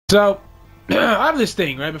So, I have this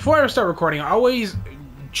thing, right? Before I start recording, I always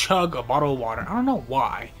chug a bottle of water. I don't know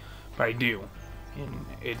why, but I do. And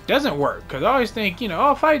it doesn't work, because I always think,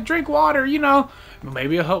 oh, if I drink water,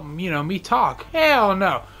 maybe it'll help, me talk. Hell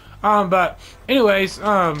no. But, anyways,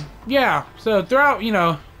 yeah. So, throughout,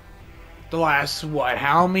 the last,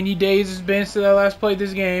 how many days it's been since I last played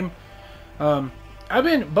this game, I've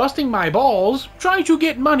been busting my balls, trying to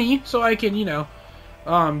get money, so I can,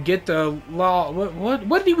 get the law.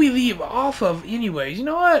 What did we leave off of, anyways? You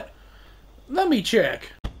know what? Let me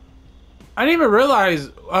check. I didn't even realize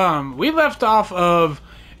we left off of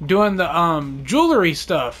doing the jewelry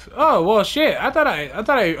stuff. Oh well, shit. I thought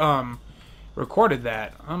I recorded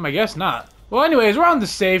that. I guess not. Well, anyways, we're on the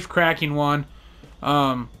safe cracking one.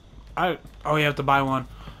 You have to buy one.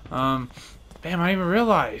 Damn, I didn't even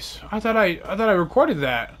realize. I thought I recorded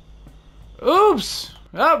that. Oops.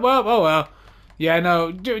 Oh well. Yeah,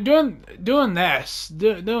 no, doing that,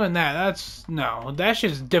 that's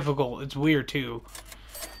just difficult. It's weird too.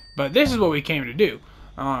 But this is what we came to do.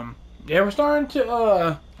 Yeah, we're starting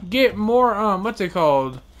to get more what's it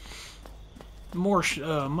called? More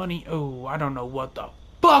money. Oh, I don't know what the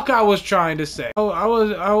fuck I was trying to say. Oh,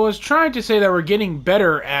 I was trying to say that we're getting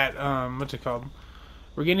better at what's it called?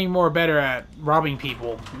 We're getting more better at robbing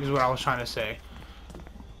people is what I was trying to say.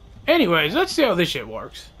 Anyways, let's see how this shit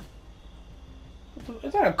works.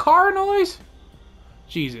 Is that a car noise?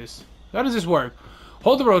 Jesus. How does this work?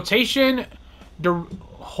 Hold the rotation. That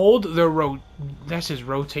says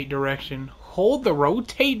rotate direction. Hold the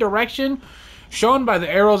rotate direction shown by the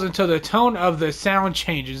arrows until the tone of the sound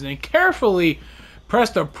changes. Then carefully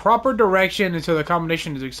press the proper direction until the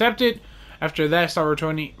combination is accepted. After that, start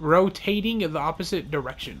rotating in the opposite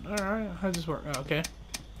direction. Alright, how does this work? Oh, okay.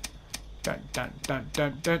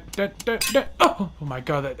 Oh my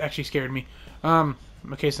god, that actually scared me.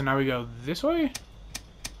 Okay, so now we go this way? It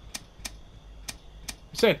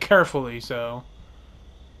said carefully, so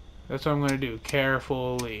that's what I'm gonna do.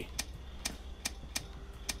 Carefully.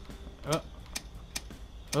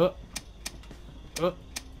 I'm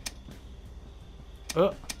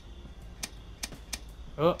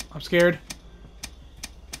scared.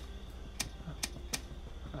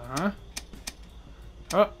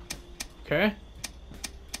 Okay.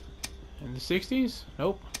 In the 60s?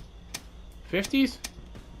 Nope. 50s?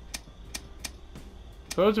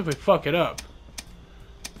 Suppose if we fuck it up.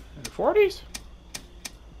 In the 40s?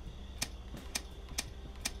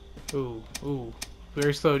 Ooh.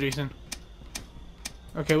 Very slow, Jason.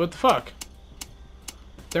 Okay, what the fuck?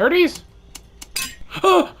 30s?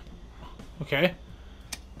 Oh! Okay.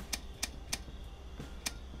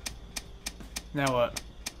 Now what?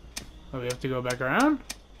 Oh, we have to go back around?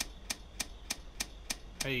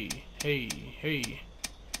 Hey.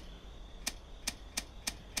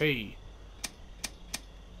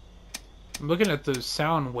 I'm looking at the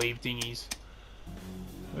sound wave thingies.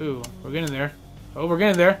 Ooh, we're getting there. Oh, we're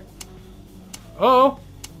getting there. Uh-oh.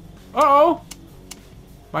 Uh-oh.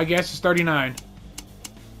 My guess is 39.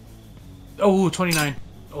 Oh, 29.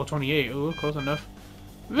 Oh, 28. Oh, close enough.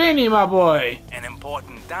 Vinny, my boy. An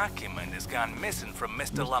important document has gone missing from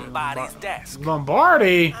Mr. Lombardi's desk.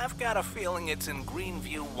 Lombardi? I've got a feeling it's in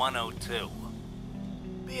Greenview 102.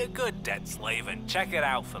 Be a good debt slave and check it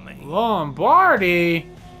out for me. Lombardi?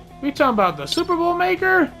 We talking about the Super Bowl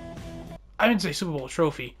maker? I didn't say Super Bowl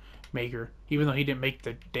trophy maker, even though he didn't make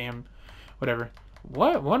the damn whatever.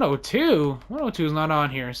 What? 102? 102 is not on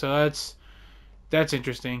here, so that's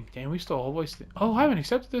interesting. Damn, we still always. Oh, I haven't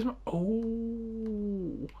accepted this.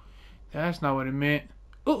 Oh, that's not what it meant.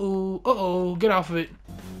 Uh-oh, get off of it.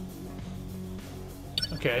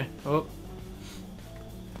 Okay. Oh.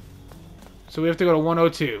 So we have to go to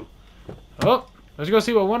 102. Oh, let's go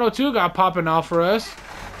see what 102 got popping off for us.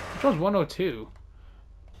 Which one's 102?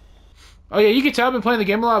 Oh yeah, you can tell I've been playing the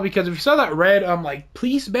game a lot because if you saw that red like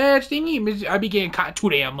police badge thingy, I'd be getting caught too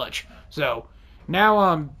damn much. So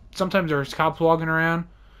now sometimes there's cops walking around.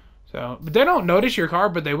 So but they don't notice your car,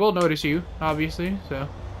 but they will notice you, obviously. So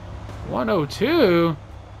 102.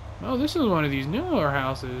 Oh, this is one of these newer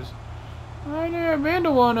houses. I've never been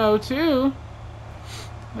to 102.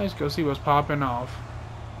 Let's go see what's popping off.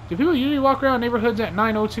 Do people usually walk around neighborhoods at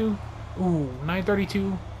 902? Ooh,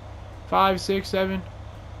 932, 5, 6, 7.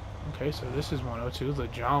 Okay, so this is 102, the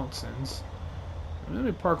Johnsons. Let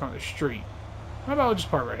me park on the street. How about I'll just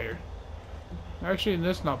park right here? Actually,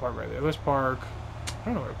 let's not park right there. Let's park. I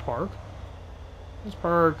don't know where to park. Let's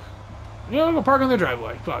park. We'll go park on the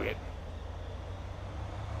driveway. Fuck it.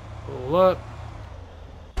 Pull up.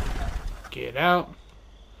 Get out.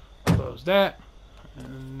 Close that.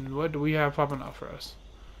 And what do we have popping off for us?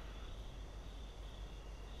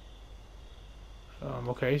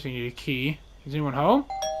 Okay, so you need a key. Is anyone home?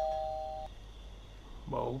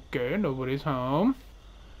 Okay, nobody's home.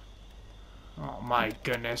 Oh my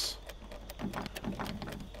goodness.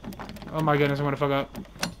 Oh my goodness, I'm gonna fuck up.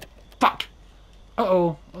 Fuck!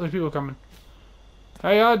 Uh-oh, other people coming.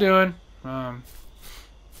 How y'all doing?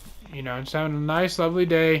 You know, just having a nice, lovely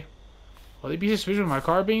day. Will they be suspicious of my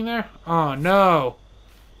car being there? Oh no!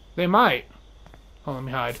 They might. Oh, let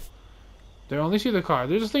me hide. They only see the car.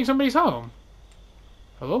 They just think somebody's home.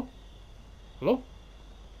 Hello? Hello?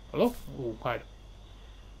 Hello? Ooh, hide.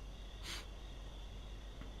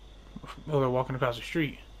 Oh, they're walking across the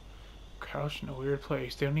street. Crouched in a weird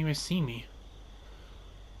place. They don't even see me.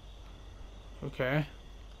 Okay.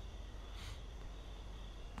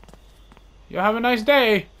 Y'all have a nice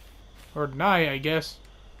day. Or night, I guess.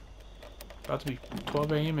 About to be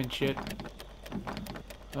 12 a.m. and shit.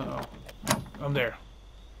 Uh-oh. I'm there.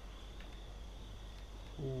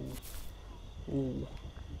 Ooh. Ooh.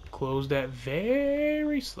 Close that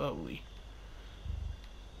very slowly.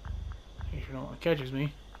 Make sure no one catches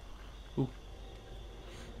me. Ooh.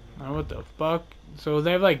 Now what the fuck? So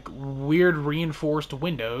they have like weird reinforced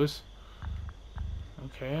windows.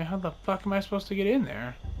 Okay, how the fuck am I supposed to get in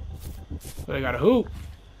there? But I got a hoop.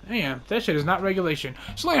 Damn, that shit is not regulation.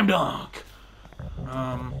 Slam dunk!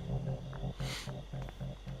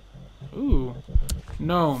 Ooh.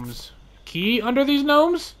 Gnomes. Key under these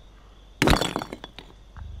gnomes?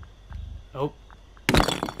 Nope.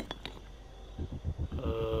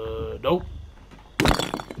 Nope.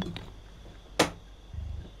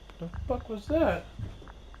 The fuck was that?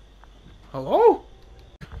 Hello?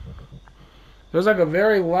 There's like a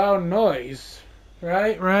very loud noise.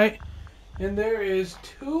 Right? And there is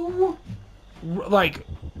two, like,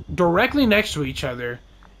 directly next to each other,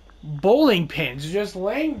 bowling pins just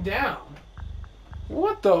laying down.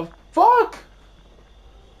 What the fuck?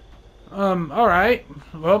 Alright.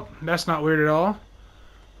 Well, that's not weird at all.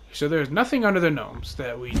 So there's nothing under the gnomes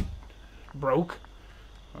that we broke.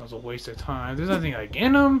 That was a waste of time. There's nothing like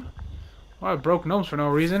in them. Well, I broke gnomes for no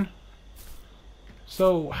reason.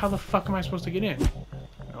 So how the fuck am I supposed to get in?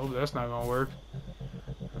 Oh, that's not gonna work.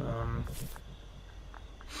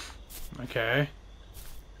 Okay.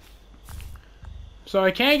 So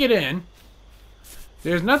I can't get in.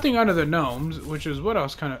 There's nothing under the gnomes, which is what I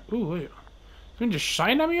was kind of... Ooh, wait. Someone just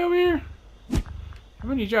shine at me over here? I'm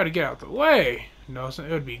gonna need y'all to get out the way. No, it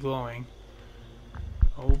would be glowing.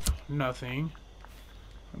 Nope, nothing.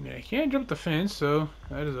 I mean, I can't jump the fence, so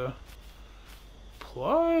that is a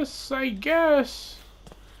plus, I guess.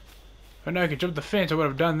 If I know I could jump the fence, I would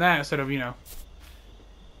have done that instead of, you know...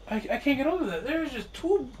 I can't get over that. There's just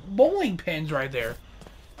two bowling pins right there.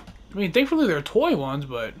 I mean, thankfully they're toy ones,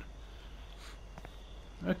 but...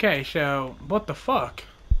 Okay, so... What the fuck?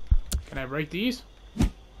 Can I break these?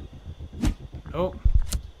 Nope.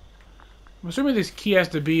 I'm assuming this key has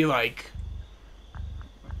to be, like...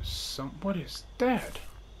 What is that?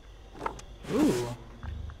 Ooh.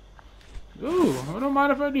 Ooh, I don't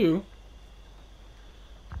mind if I do.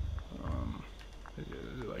 Is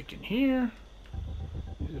it like in here?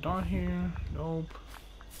 Is it on here? Nope.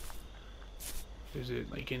 Is it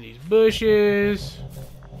like in these bushes?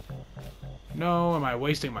 No, am I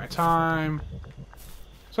wasting my time?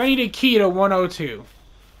 So I need a key to 102.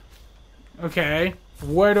 Okay,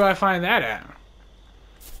 where do I find that at?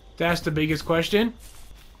 That's the biggest question.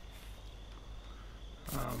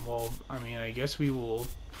 Well, I mean, I guess we will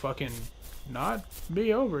fucking not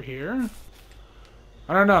be over here.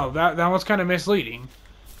 I don't know, that one's kind of misleading.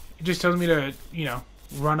 It just tells me to, you know,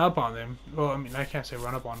 run up on them. Well, I mean, I can't say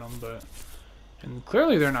run up on them, but... And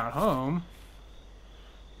clearly they're not home.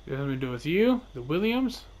 It has something to do with you? The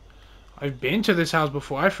Williams? I've been to this house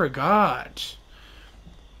before. I forgot.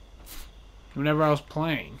 Whenever I was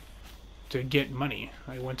playing to get money,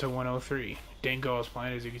 I went to 103. Dango I was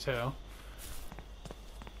playing, as you can tell.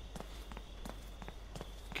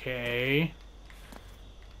 Okay.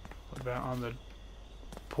 What about on the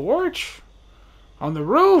porch? On the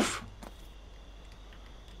roof?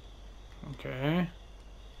 Okay.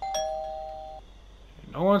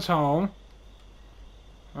 No one's home.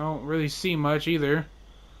 I don't really see much either.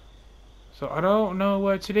 So I don't know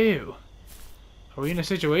what to do. Are we in a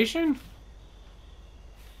situation?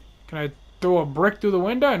 Can I throw a brick through the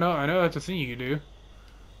window? No, I know that's a thing you can do.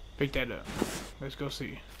 Pick that up. Let's go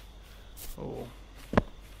see. Oh.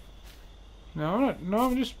 No, I'm not. No,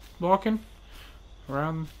 I'm just walking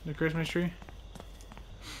around the Christmas tree.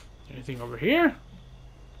 Anything over here?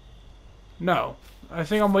 No. I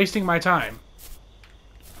think I'm wasting my time.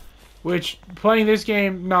 Which, playing this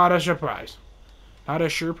game, not a surprise. Not a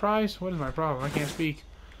sure prize? What is my problem? I can't speak.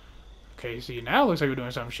 Okay, see, now it looks like we're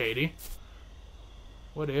doing something shady.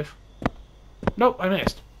 What if? Nope, I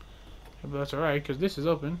missed. But that's alright, because this is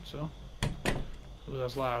open, so... Ooh,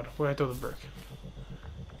 that's loud. Where'd I throw the brick?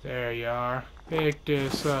 There you are. Pick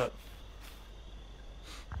this up.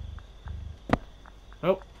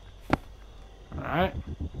 Nope. Alright.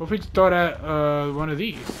 What if we throw it at one of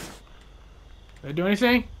these? Did I do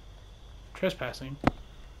anything? Trespassing.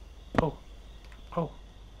 Oh. Oh.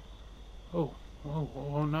 Oh. Oh,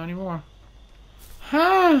 oh, not anymore.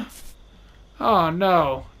 Huh? Oh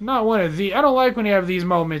no. Not one of these. I don't like when you have these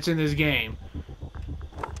moments in this game.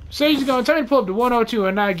 Sage is going to tell me to pull up to 102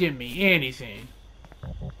 and not give me anything.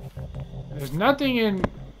 There's nothing in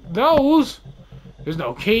those. There's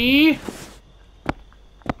no key.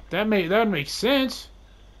 That would make sense.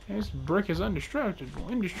 This brick is indestructible.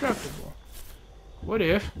 Indestructible. What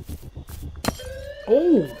if?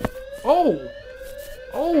 Oh! Oh!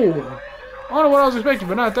 Oh! I don't know what I was expecting,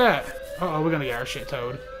 but not that. Uh-oh, we're gonna get our shit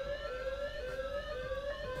towed.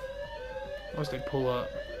 Unless they pull up.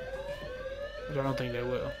 Which I don't think they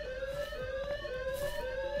will.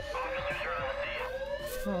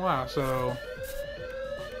 Oh wow, so...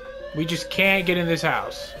 we just can't get in this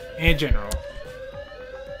house. In general.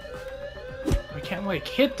 I can't, like,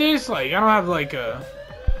 hit this? Like, I don't have, like, a...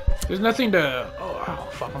 there's nothing to... oh,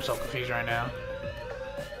 fuck, I'm so confused right now.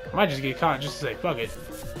 I might just get caught just to say, fuck it.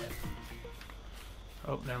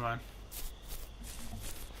 Oh, never mind.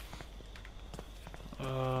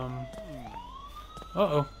 Uh-oh.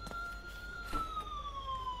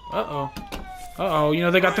 Uh-oh. Uh-oh, you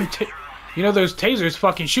know, they got them... you know, those tasers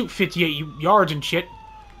fucking shoot 58 yards and shit.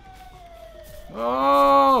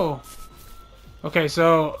 Oh! Okay,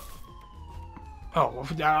 so... oh,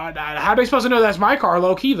 how are they supposed to know that's my car,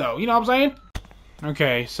 low-key, though? You know what I'm saying?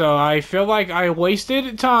 Okay, so I feel like I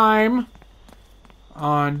wasted time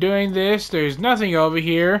on doing this. There's nothing over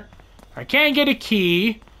here. I can't get a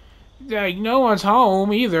key. Like, no one's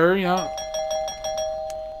home either, you know.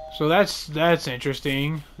 So that's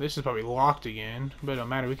interesting. This is probably locked again, but it don't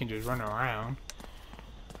matter. We can just run around.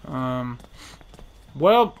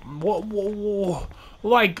 Well,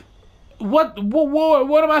 like, what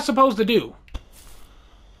am I supposed to do?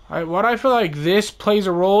 What I feel like this plays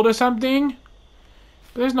a role to something.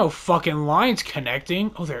 But there's no fucking lines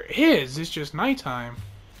connecting. Oh, there is. It's just nighttime.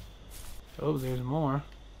 Oh, there's more.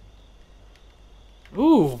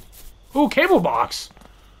 Ooh. Ooh, cable box.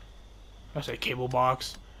 I say cable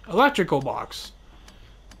box. Electrical box.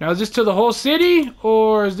 Now, is this to the whole city?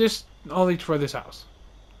 Or is this only for this house?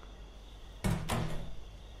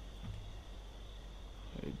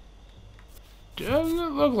 It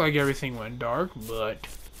doesn't look like everything went dark, but...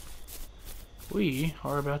 we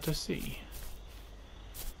are about to see.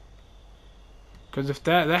 Because if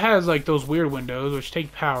that has like those weird windows which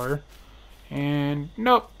take power, and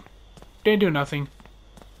nope, didn't do nothing.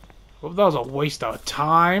 Well, that was a waste of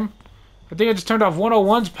time. I think I just turned off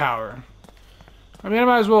 101's power. I mean, I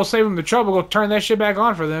might as well save them the trouble, go turn that shit back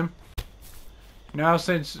on for them. Now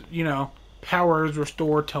since, you know, power is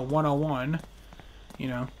restored to 101, you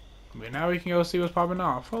know, but now we can go see what's popping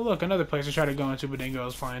off. Oh look, another place I tried to go into but didn't go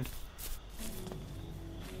as planned.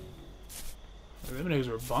 Them niggas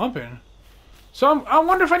were bumping. So I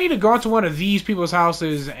wonder if I need to go into one of these people's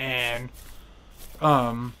houses and,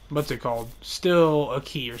 what's it called? Steal a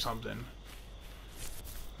key or something.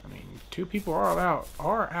 I mean, two people are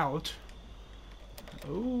out.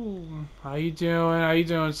 Ooh, how you doing? How you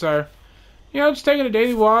doing, sir? You know, just taking a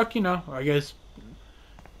daily walk, you know, I guess,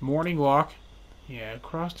 morning walk. Yeah,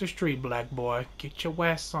 across the street, black boy. Get your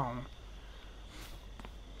ass on.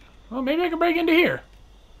 Well, maybe I can break into here.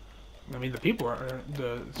 I mean, the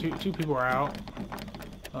two people are out.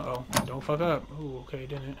 Uh-oh, don't fuck up. Ooh, okay,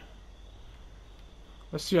 didn't.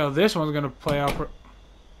 Let's see how this one's gonna play out.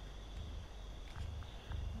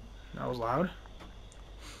 That was loud.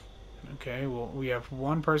 Okay, well, we have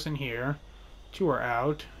one person here. Two are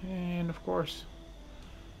out. And, of course,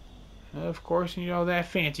 you know, that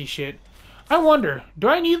fancy shit. I wonder, do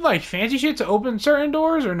I need, like, fancy shit to open certain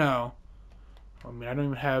doors or no? I mean, I don't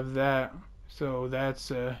even have that. So,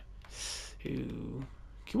 that's, ooh.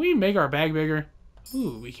 Can we make our bag bigger?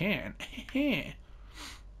 Ooh, we can. This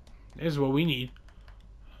is what we need.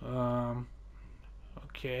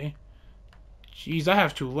 Okay. Jeez, I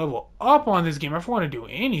have to level up on this game if I want to do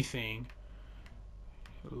anything.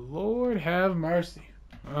 Lord have mercy.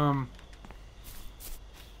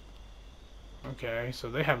 Okay, so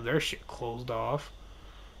they have their shit closed off.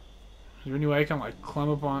 Is there any way I can, like, climb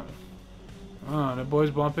up on... oh, that boy's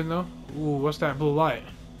bumping, though? Ooh, what's that blue light?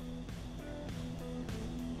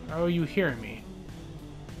 How are you hearing me?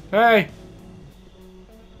 Hey!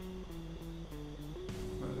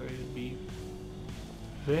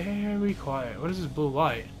 very quiet. What is this blue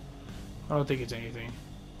light? I don't think it's anything.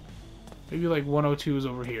 Maybe like 102 is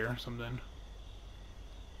over here or something.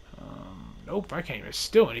 Nope, I can't even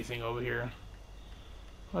steal anything over here.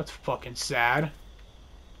 That's fucking sad.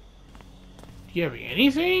 Do you have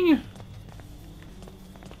anything?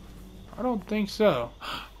 I don't think so.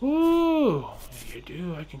 Ooh, you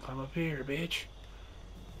do. I can climb up here, bitch.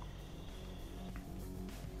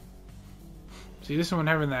 See, this one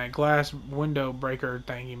having that glass window breaker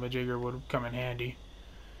thingy majigger would come in handy.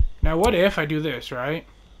 Now, what if I do this, right?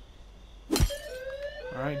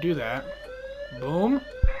 Alright, do that. Boom.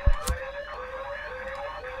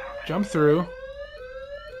 Jump through.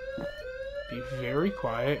 Be very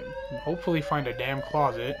quiet. Hopefully find a damn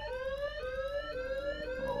closet.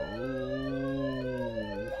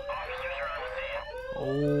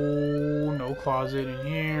 Oh, no closet in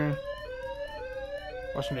here.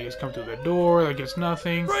 Watch some niggas come through the door like it's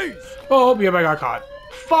nothing. Oh, yep, I got caught.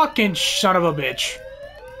 Fucking son of a bitch.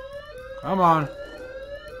 Come on.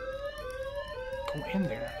 Go in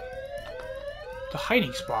there. The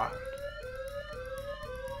hiding spot.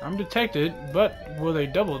 I'm detected, but will they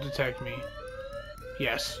double detect me?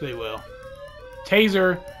 Yes, they will.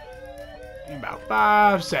 Taser in about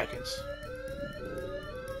 5 seconds.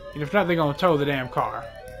 And if not, they're gonna tow the damn car.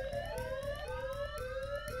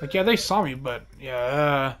 Like, yeah, they saw me, but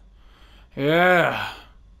yeah. Yeah.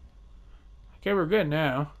 Okay, we're good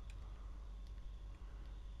now.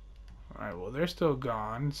 Alright, well, they're still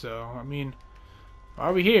gone, so, I mean,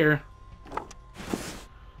 while we're here,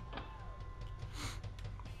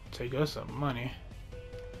 take us some money.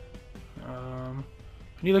 I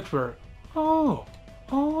need to look for, oh,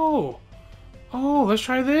 let's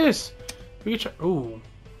try this. We can try, ooh.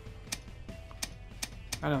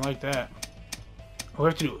 I didn't like that. Oh, we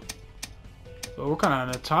have to do it. Well, we're kind of on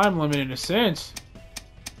a time limit in a sense.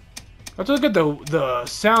 Let's look at the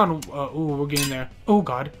sound. Ooh, we're getting there. Oh,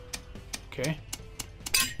 God. Okay.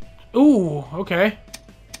 Ooh, okay.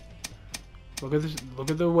 Look at this.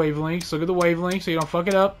 Look at the wavelengths. Look at the wavelengths so you don't fuck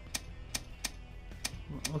it up.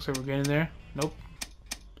 Looks like we're getting there. Nope.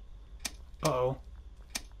 Uh-oh.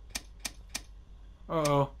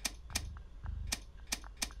 Uh-oh.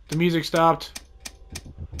 The music stopped.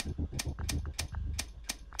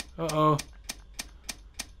 Uh-oh.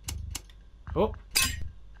 Oh.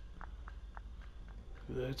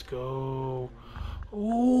 Let's go.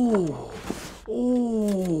 Ooh.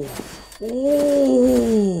 Ooh.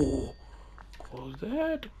 Ooh. Close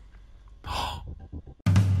that.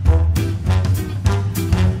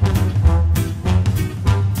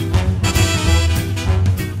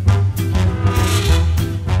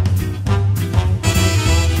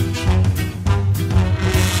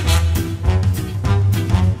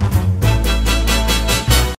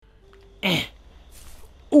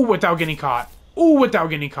 Ooh, without getting caught. Ooh, without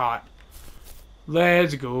getting caught.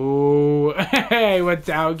 Let's go. Hey,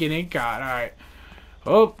 without getting caught. Alright.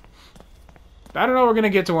 Oh. I don't know we're going to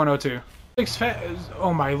get to 102.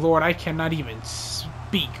 Oh my lord, I cannot even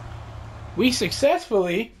speak. We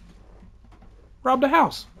successfully robbed a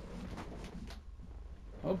house.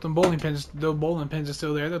 Oh, the bowling pins are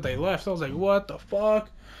still there that they left. I was like, what the fuck?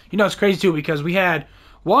 You know, it's crazy too because we had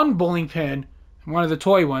one bowling pin, one of the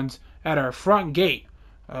toy ones, at our front gate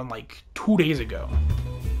like 2 days ago.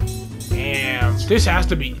 Damn, this has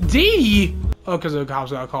to be D. Oh, because the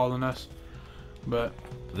cops got calling us. But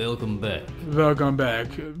welcome back. Welcome back.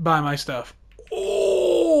 Buy my stuff.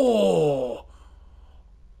 Oh,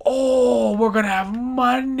 oh, we're gonna have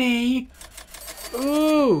money.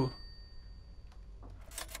 Ooh.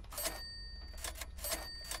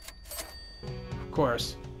 Of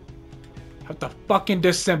course. Have to fucking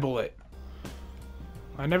disassemble it.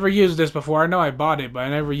 I never used this before. I know I bought it, but I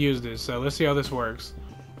never used it. So let's see how this works.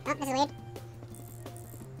 Oh, this is weird.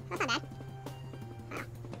 That's not bad. Oh.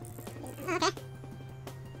 Okay.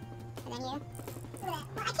 And then you. Well,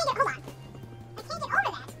 I can't get. Hold on. I can't get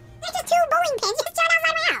over that. There's just 2 bowling pins just shot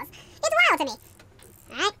outside my house. It's wild to me.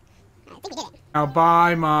 Alright. I think we did it. Now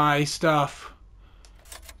buy my stuff.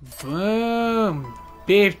 Boom.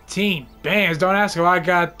 15 bands. Don't ask how I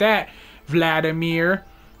got that, Vladimir.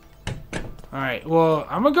 Alright, well,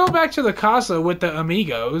 I'm gonna go back to the casa with the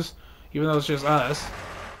amigos, even though it's just us.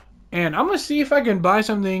 And I'm gonna see if I can buy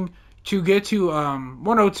something to get to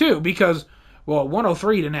 102, because, well,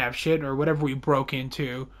 103 didn't have shit, or whatever we broke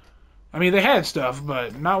into. I mean, they had stuff,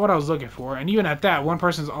 but not what I was looking for. And even at that, one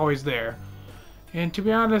person's always there. And to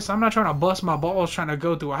be honest, I'm not trying to bust my balls trying to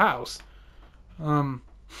go through a house. Oh,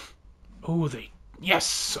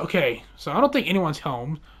 yes, okay. So I don't think anyone's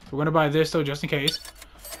home. So we're gonna buy this, though, just in case.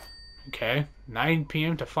 Okay, 9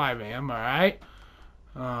 p.m. to 5 a.m., alright.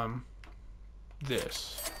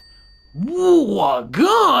 this. Ooh, a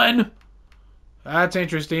gun? That's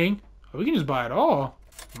interesting. We can just buy it all.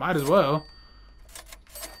 Might as well.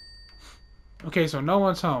 Okay, so no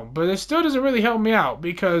one's home. But it still doesn't really help me out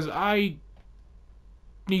because I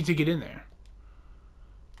need to get in there.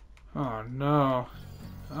 Oh, no.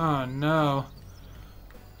 Oh, no.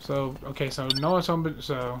 So, okay, so no one's home, but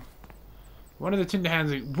so... One of the Tinder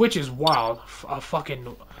hands, which is wild.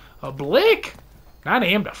 A blick? 9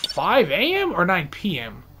 a.m. to 5 a.m. or 9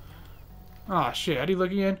 p.m.? Oh, shit. How do you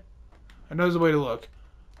look again? I know there's a way to look.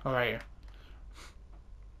 Oh, right here.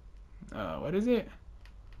 What is it?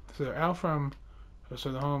 So they're out from...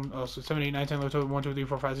 So the home... Oh, so 7, 8, 9, 10, 11, 12, 1, 2, 3,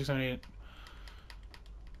 4, 5, 6, 7, 8.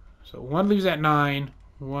 So one leaves at 9.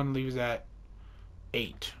 One leaves at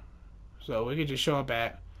 8. So we could just show up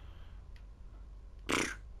at...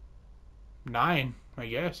 9, I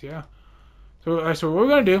guess, yeah. So, so what we're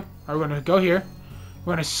going to do, we're going to go here.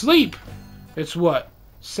 We're going to sleep. It's what?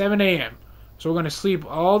 7 a.m. So we're going to sleep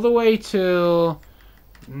all the way till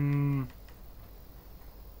 9.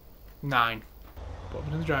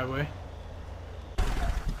 Open the driveway.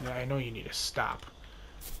 Yeah, I know you need to stop.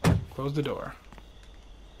 Close the door.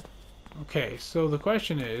 Okay, so the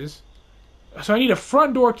question is... So I need a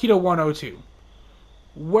front door key to 102.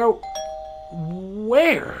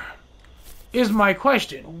 Where is my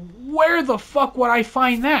question? Where the fuck would I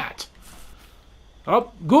find that?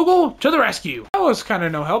 Oh, Google to the rescue. That was kind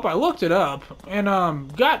of no help. I looked it up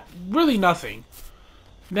and got really nothing.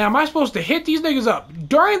 Now, am I supposed to hit these niggas up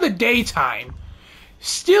during the daytime,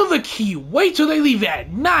 steal the key, wait till they leave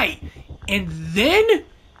at night, and then...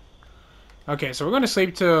 Okay, so we're gonna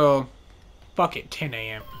sleep till... Fuck it, 10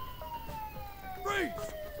 a.m.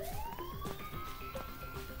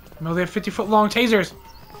 No, they have 50-foot long tasers.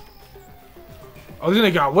 Oh, then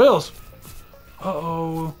they got wheels.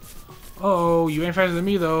 Uh-oh. Uh-oh, you ain't faster than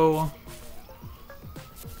me, though.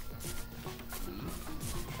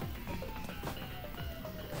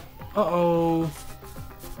 Uh-oh.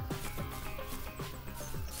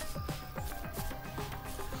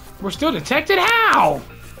 We're still detected? How?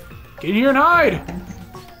 Get in here and hide.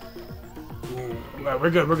 Ooh, right,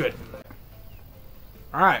 we're good, we're good.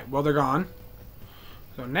 Alright, well, they're gone.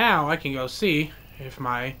 So now I can go see if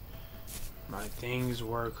my things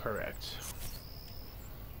were correct.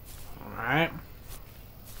 Alright.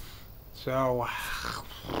 So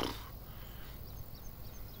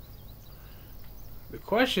the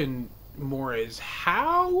question more is,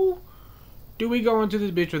 how do we go into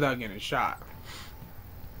this bitch without getting shot?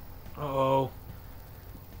 Uh-oh.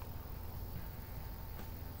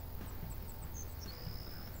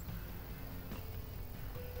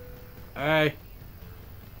 Hey.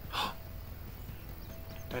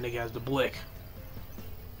 That nigga has the blick.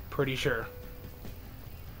 Pretty sure.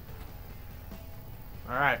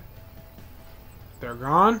 Alright. They're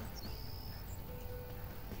gone.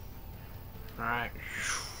 Alright.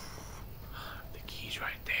 The key's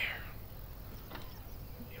right there.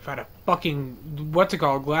 If I had a fucking, what's it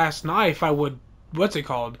called, glass knife, I would, what's it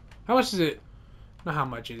called? How much is it? Not how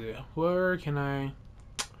much is it? Where can I?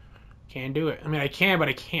 Can't do it. I mean, I can, but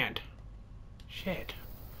I can't. Shit.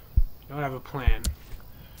 Don't have a plan.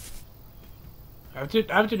 I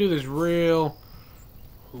have to do this real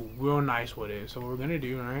nice with it. So what we're gonna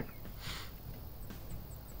do, right?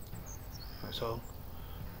 So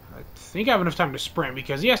I think I have enough time to sprint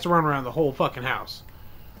because he has to run around the whole fucking house.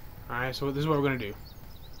 All right, so this is what we're gonna do.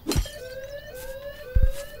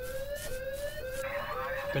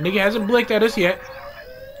 The nigga hasn't blinked at us yet.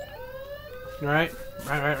 All right,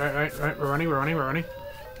 right. We're running.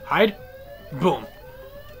 Hide. Boom.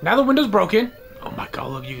 Now the window's broken. Oh my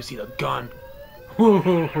god, look, you can see the gun.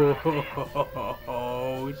 Oh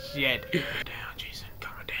shit. Calm down, Jason.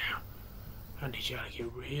 Calm down. I need you to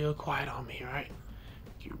get real quiet on me, right?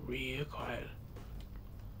 Get real quiet.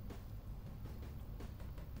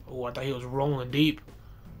 Oh, I thought he was rolling deep.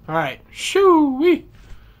 Alright. Shoo-wee.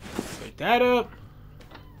 Pick that up.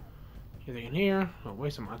 Anything in here? I'm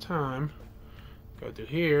wasting my time. Go through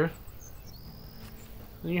here.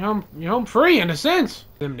 You're home free in a sense.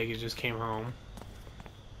 Them niggas just came home.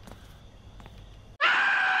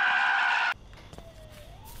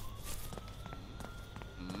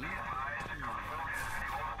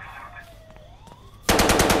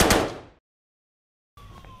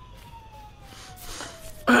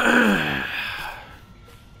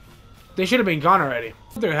 They should have been gone already.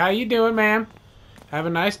 How you doing, ma'am? Have a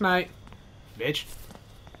nice night, bitch.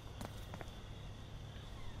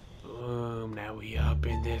 Now we up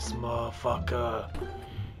in this motherfucker.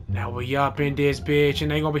 Now we up in this bitch,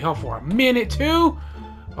 and they gonna be home for a minute too.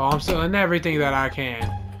 Oh, I'm selling everything that I can.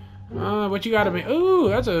 What you got to be? Ooh,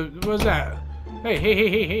 that's a, what's that? Hey, hey, hey,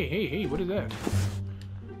 hey, hey, hey, hey, what is that?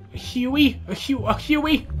 A Huey? A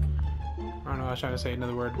Huey? I don't know, I was trying to say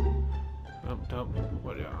another word. Oh, nope.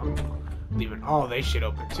 What, I'm leaving all this shit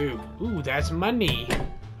open, too. Ooh, that's money.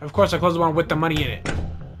 Of course, I closed the one with the money in it.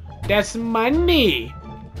 That's money!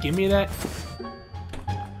 Give me that.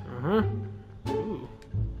 Uh-huh. Ooh.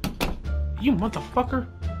 You motherfucker.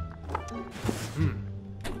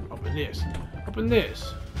 Open this. Open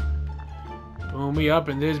this. Boom me up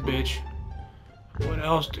in this bitch. What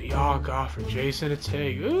else do y'all got for Jason to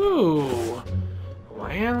take? Ooh.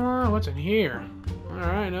 Landline? What's in here?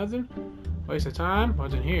 Alright, nothing. Waste of time.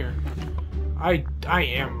 What's in here? I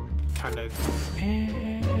am kind of...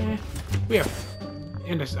 we have...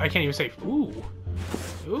 I can't even say... Ooh.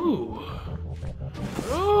 Ooh.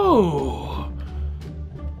 Ooh.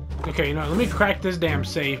 Okay, you know, let me crack this damn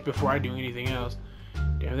safe before I do anything else.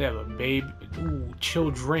 Damn, they have a babe. Ooh,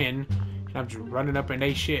 children. And I'm just running up in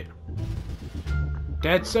they shit.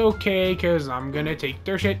 That's okay, because I'm gonna take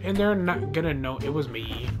their shit and they're not gonna know it was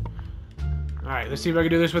me. Alright, let's see if I can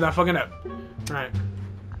do this without fucking up. Alright.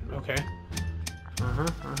 Okay.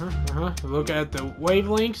 Look at the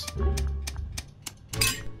wavelengths.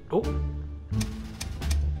 Oh.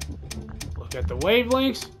 Look at the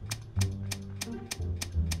wavelengths.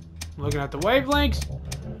 Looking at the wavelengths.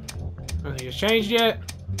 Nothing has changed yet.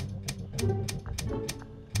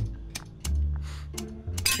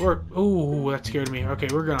 Ooh, that scared me. Okay,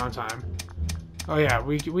 we're good on time. Oh yeah,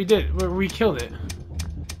 we killed it.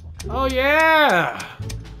 Oh yeah,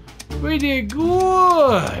 we did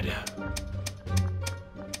good.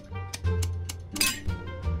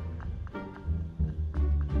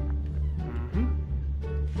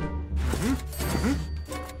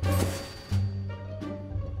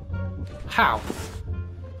 How?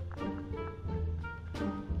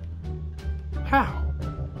 How?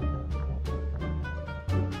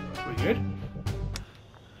 We good?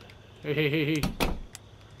 Hey, hey, hey, hey.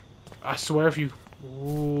 I swear if you...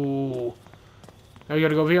 Ooh. Now we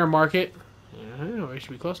gotta go over here and mark it. Yeah, we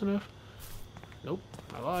should be close enough. Nope,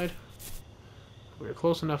 I lied. We're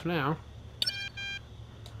close enough now.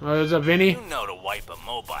 Oh, there's a Vinny. You know to wipe a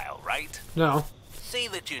mobile, right? No. See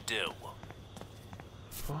that you do.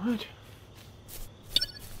 What?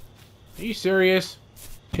 Are you serious?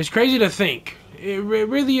 It's crazy to think. It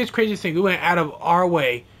really is crazy to think. We went out of our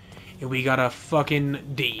way and we got a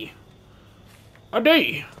fucking D. A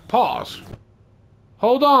D. Pause.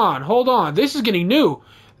 Hold on, hold on. This is getting new.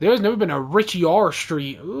 There's never been a Richie R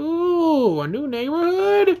Street. Ooh, a new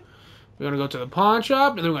neighborhood. We're gonna go to the pawn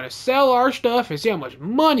shop and then we're gonna sell our stuff and see how much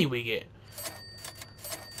money we get.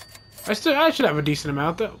 I should have a decent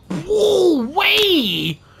amount though. Ooh,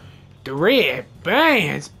 way! The red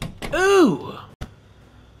bands. Ooh.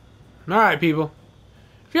 Alright, people.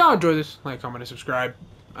 If y'all enjoy this, like, comment, and subscribe.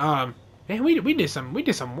 Man, we did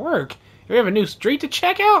some work. We have a new street to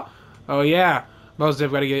check out. Oh yeah, most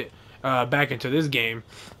of got to get back into this game.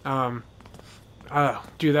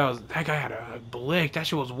 Dude, that guy had a blick. That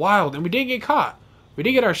shit was wild, and we didn't get caught. We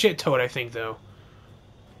did get our shit towed, I think, though.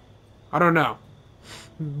 I don't know,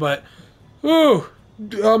 but ooh,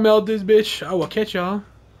 I'll melt this bitch. I will catch y'all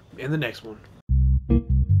in the next one.